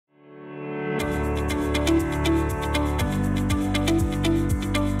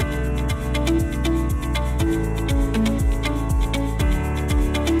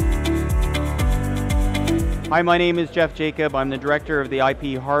Hi, my name is Jeff Jacob. I'm the director of the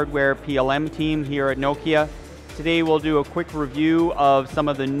IP hardware PLM team here at Nokia. Today we'll do a quick review of some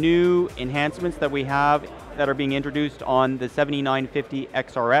of the new enhancements that we have that are being introduced on the 7950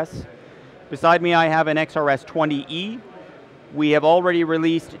 XRS. Beside me I have an XRS 20E. We have already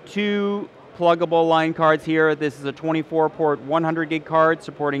released two pluggable line cards here. This is a 24-port 100 gig card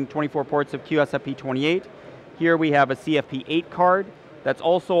supporting 24 ports of QSFP28. Here we have a CFP8 card that's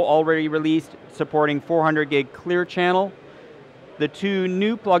also already released supporting 400 gig clear channel. The two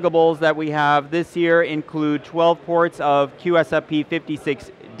new pluggables that we have this year include 12 ports of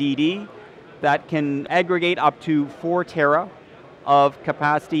QSFP56DD that can aggregate up to 4 tera of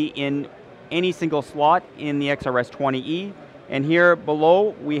capacity in any single slot in the XRS 20E. And here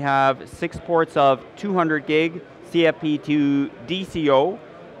below we have 6 ports of 200 gig CFP to DCO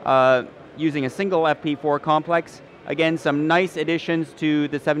using a single FP4 complex. Again, some nice additions to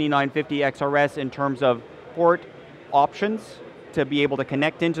the 7950 XRS in terms of port options to be able to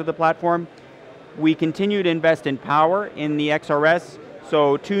connect into the platform. We continue to invest in power in the XRS,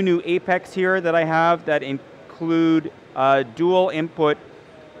 so 2 new Apex here that I have that include dual input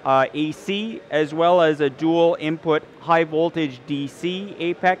AC as well as a dual input high voltage DC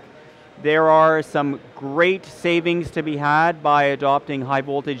APEC. There are some great savings to be had by adopting high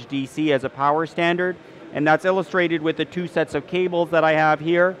voltage DC as a power standard, and that's illustrated with the 2 sets of cables that I have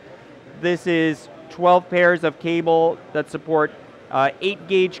here. This is 12 pairs of cable that support 8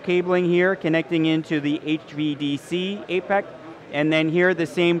 gauge cabling here connecting into the HVDC APEC, and then here the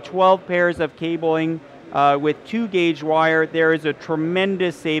same 12 pairs of cabling with 2 gauge wire. There is a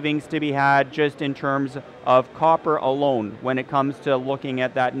tremendous savings to be had just in terms of copper alone when it comes to looking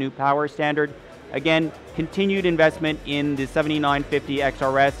at that new power standard. Again, continued investment in the 7950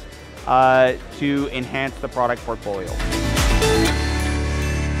 XRS to enhance the product portfolio.